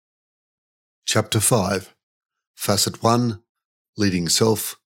Chapter 5, Facet 1, Leading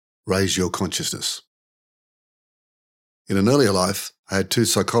Self, Raise Your Consciousness. In an earlier life, I had 2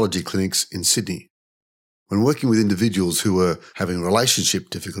 psychology clinics in Sydney. When working with individuals who were having relationship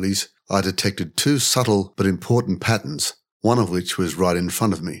difficulties, I detected 2 subtle but important patterns, one of which was right in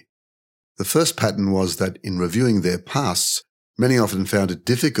front of me. The first pattern was that in reviewing their pasts, many often found it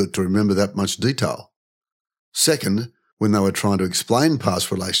difficult to remember that much detail. Second, when they were trying to explain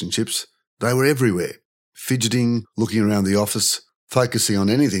past relationships, they were everywhere, fidgeting, looking around the office, focusing on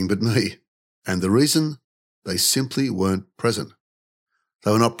anything but me. And the reason? They simply weren't present.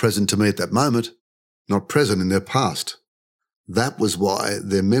 They were not present to me at that moment, not present in their past. That was why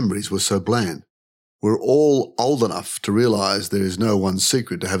their memories were so bland. We're all old enough to realise there is no one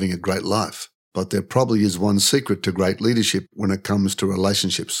secret to having a great life, but there probably is one secret to great leadership when it comes to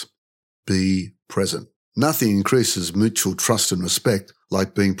relationships. Be present. Nothing increases mutual trust and respect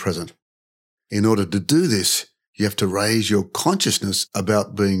like being present. In order to do this, you have to raise your consciousness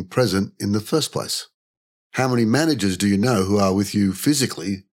about being present in the first place. How many managers do you know who are with you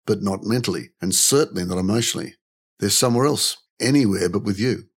physically but not mentally, and certainly not emotionally? They're somewhere else, anywhere but with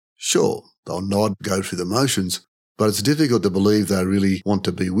you. Sure, they'll nod, go through the motions, but it's difficult to believe they really want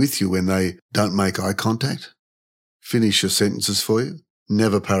to be with you when they don't make eye contact, finish your sentences for you,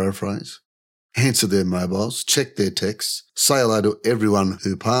 never paraphrase, answer their mobiles, check their texts, say hello to everyone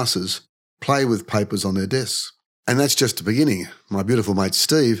who passes, play with papers on their desks. And that's just the beginning. My beautiful mate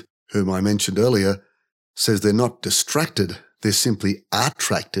Steve, whom I mentioned earlier, says they're not distracted, they're simply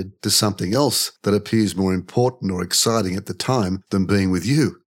attracted to something else that appears more important or exciting at the time than being with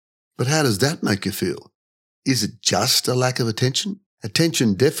you. But how does that make you feel? Is it just a lack of attention?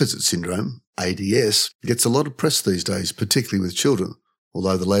 Attention deficit syndrome, ADS, gets a lot of press these days, particularly with children,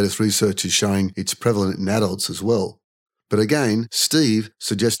 although the latest research is showing it's prevalent in adults as well. But again, Steve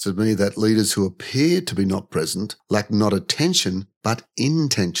suggested to me that leaders who appear to be not present lack not attention, but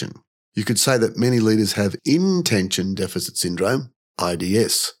intention. You could say that many leaders have intention deficit syndrome,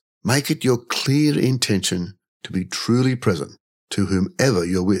 IDS. Make it your clear intention to be truly present to whomever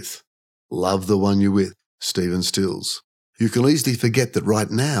you're with. Love the one you're with, Stephen Stills. You can easily forget that right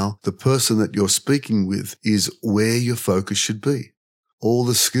now, the person that you're speaking with is where your focus should be. All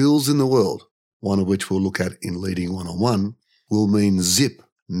the skills in the world, one of which we'll look at in Leading One-on-One, will mean zip,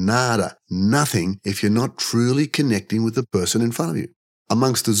 nada, nothing if you're not truly connecting with the person in front of you.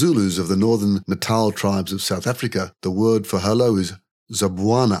 Amongst the Zulus of the northern Natal tribes of South Africa, the word for hello is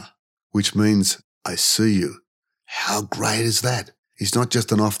zabwana, which means I see you. How great is that? It's not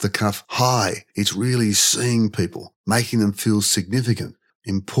just an off-the-cuff hi, it's really seeing people, making them feel significant,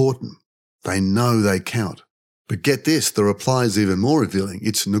 important. They know they count. But get this, the reply is even more revealing.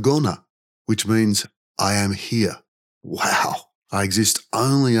 It's ngona, which means I am here. Wow, I exist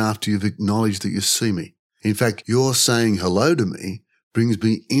only after you've acknowledged that you see me. In fact, your saying hello to me brings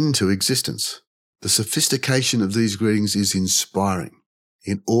me into existence. The sophistication of these greetings is inspiring.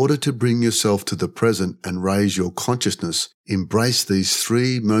 In order to bring yourself to the present and raise your consciousness, embrace these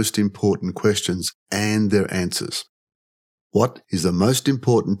 3 most important questions and their answers. What is the most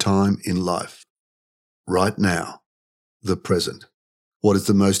important time in life? Right now, the present. What is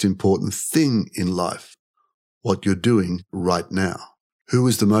the most important thing in life? What you're doing right now. Who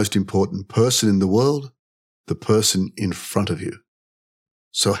is the most important person in the world? The person in front of you.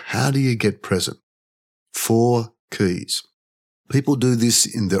 So how do you get present? 4 keys. People do this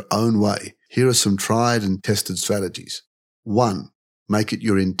in their own way. Here are some tried and tested strategies. 1. Make it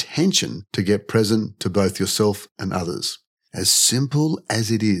your intention to get present to both yourself and others. As simple as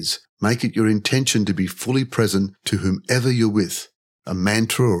it is, make it your intention to be fully present to whomever you're with. A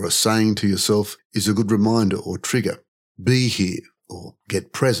mantra or a saying to yourself is a good reminder or trigger. Be here, or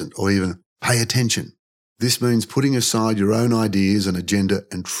get present, or even pay attention. This means putting aside your own ideas and agenda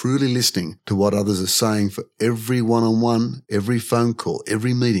and truly listening to what others are saying for every one-on-one, every phone call,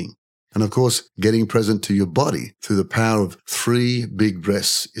 every meeting. And of course, getting present to your body through the power of 3 big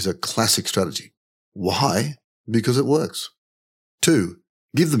breaths is a classic strategy. Why? Because it works. 2.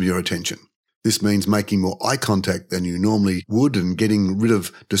 Give them your attention. This means making more eye contact than you normally would and getting rid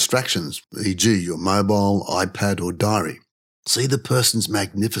of distractions, e.g. your mobile, iPad or diary. See the person's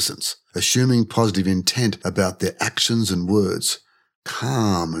magnificence, assuming positive intent about their actions and words.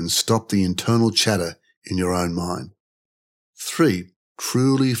 Calm and stop the internal chatter in your own mind. 3.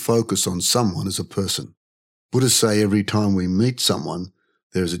 Truly focus on someone as a person. Buddhists say every time we meet someone,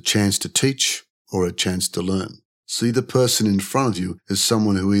 there is a chance to teach or a chance to learn. See the person in front of you as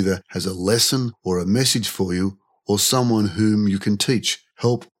someone who either has a lesson or a message for you, or someone whom you can teach,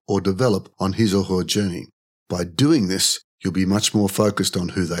 help, or develop on his or her journey. By doing this, you'll be much more focused on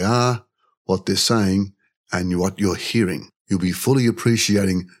who they are, what they're saying, and what you're hearing. You'll be fully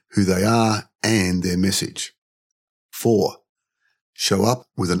appreciating who they are and their message. 4. Show up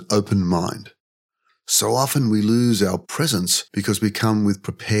with an open mind. So often we lose our presence because we come with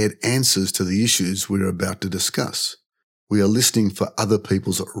prepared answers to the issues we're about to discuss. We are listening for other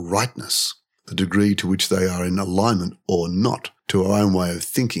people's rightness, the degree to which they are in alignment or not to our own way of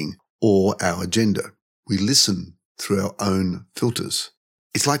thinking or our agenda. We listen through our own filters.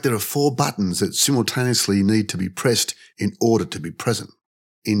 It's like there are 4 buttons that simultaneously need to be pressed in order to be present.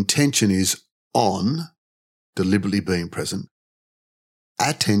 Intention is on, deliberately being present.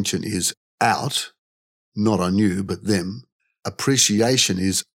 Attention is out, not on you, but them. Appreciation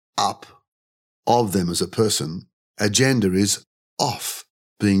is up, of them as a person. Agenda is off,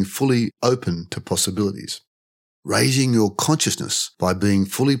 being fully open to possibilities. Raising your consciousness by being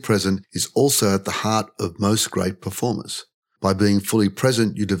fully present is also at the heart of most great performers. By being fully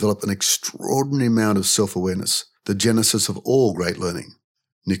present, you develop an extraordinary amount of self-awareness, the genesis of all great learning.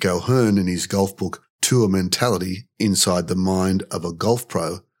 Nick O'Hearn, in his golf book, Tour Mentality, Inside the Mind of a Golf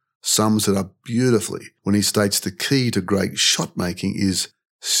Pro, sums it up beautifully when he states the key to great shot making is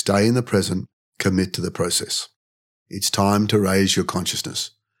stay in the present, commit to the process. It's time to raise your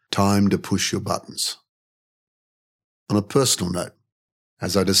consciousness, time to push your buttons. On a personal note,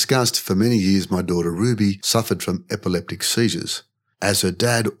 as I discussed, for many years my daughter Ruby suffered from epileptic seizures. As her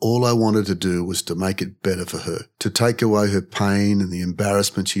dad, all I wanted to do was to make it better for her, to take away her pain and the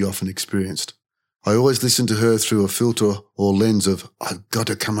embarrassment she often experienced. I always listened to her through a filter or lens of, I've got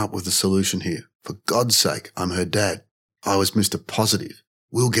to come up with a solution here. For God's sake, I'm her dad. I was Mr. Positive.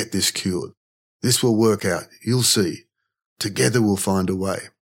 We'll get this cured. This will work out. You'll see. Together we'll find a way.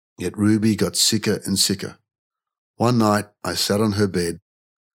 Yet Ruby got sicker and sicker. One night I sat on her bed,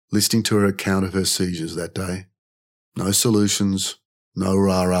 listening to her account of her seizures that day. No solutions, no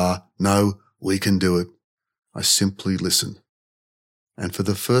rah-rah, no, we can do it. I simply listened. And for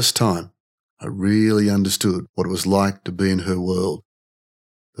the first time, I really understood what it was like to be in her world.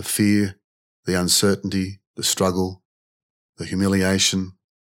 The fear, the uncertainty, the struggle, the humiliation,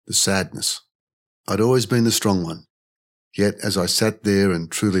 the sadness. I'd always been the strong one. Yet as I sat there and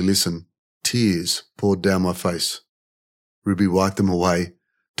truly listened, tears poured down my face. Ruby wiped them away,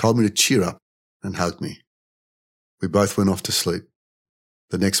 told me to cheer up, and hugged me. We both went off to sleep.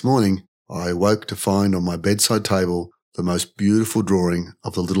 The next morning, I awoke to find on my bedside table the most beautiful drawing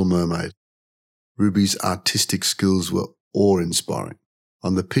of the Little Mermaid. Ruby's artistic skills were awe-inspiring.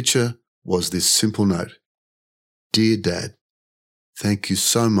 On the picture was this simple note. Dear Dad, thank you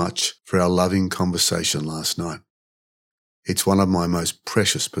so much for our loving conversation last night. It's one of my most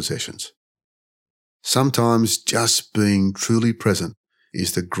precious possessions. Sometimes just being truly present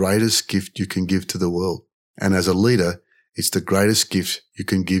is the greatest gift you can give to the world. And as a leader, it's the greatest gift you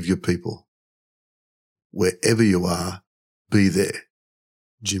can give your people. Wherever you are, be there.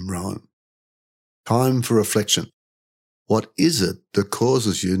 Jim Rohn. Time for reflection. What is it that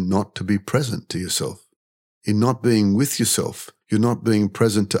causes you not to be present to yourself? In not being with yourself, you're not being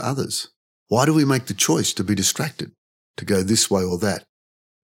present to others. Why do we make the choice to be distracted, to go this way or that?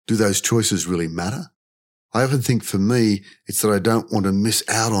 Do those choices really matter? I often think for me, it's that I don't want to miss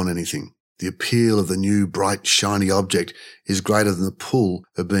out on anything. The appeal of the new, bright, shiny object is greater than the pull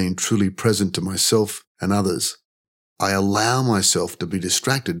of being truly present to myself and others. I allow myself to be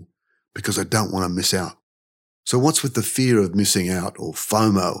distracted because I don't want to miss out. So what's with the fear of missing out, or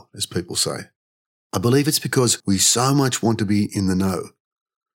FOMO, as people say? I believe it's because we so much want to be in the know,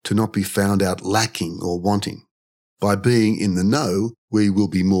 to not be found out lacking or wanting. By being in the know, we will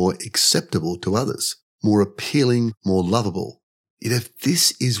be more acceptable to others, more appealing, more lovable. Yet if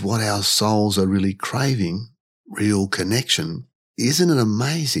this is what our souls are really craving, real connection, isn't it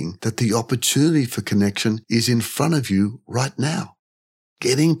amazing that the opportunity for connection is in front of you right now?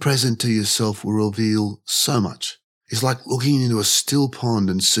 Getting present to yourself will reveal so much. It's like looking into a still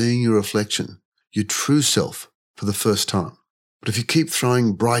pond and seeing your reflection, your true self, for the first time. But if you keep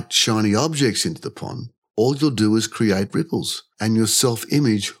throwing bright, shiny objects into the pond, all you'll do is create ripples, and your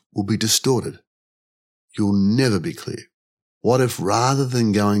self-image will be distorted. You'll never be clear. What if rather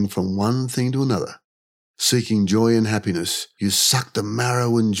than going from one thing to another, seeking joy and happiness, you suck the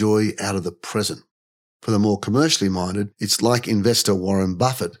marrow and joy out of the present? For the more commercially minded, it's like investor Warren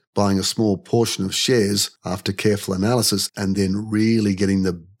Buffett buying a small portion of shares after careful analysis and then really getting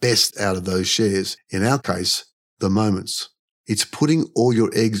the best out of those shares. In our case, the moments. It's putting all your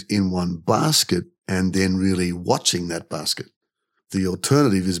eggs in one basket and then really watching that basket. The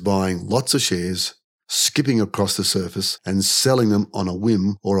alternative is buying lots of shares, skipping across the surface and selling them on a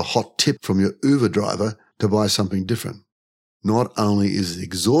whim or a hot tip from your Uber driver to buy something different. Not only is it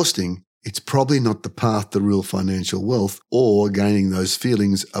exhausting, it's probably not the path to real financial wealth or gaining those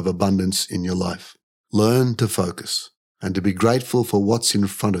feelings of abundance in your life. Learn to focus and to be grateful for what's in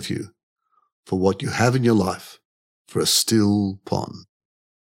front of you, for what you have in your life, for a still pond.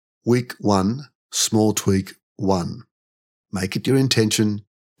 Week 1, small tweak 1. Make it your intention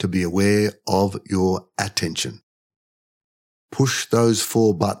to be aware of your attention. Push those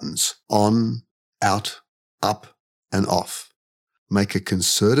 4 buttons on, out, up, and off. Make a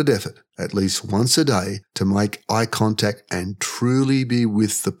concerted effort at least once a day to make eye contact and truly be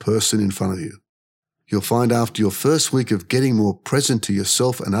with the person in front of you. You'll find after your first week of getting more present to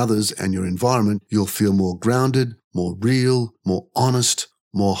yourself and others and your environment, you'll feel more grounded, more real, more honest,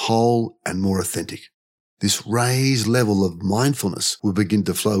 more whole, and more authentic. This raised level of mindfulness will begin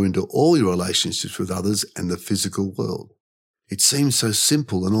to flow into all your relationships with others and the physical world. It seems so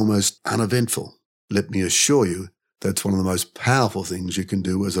simple and almost uneventful. Let me assure you, that's one of the most powerful things you can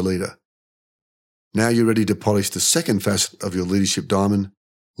do as a leader. Now you're ready to polish the second facet of your leadership diamond,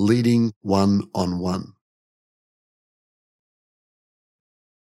 leading one-on-one.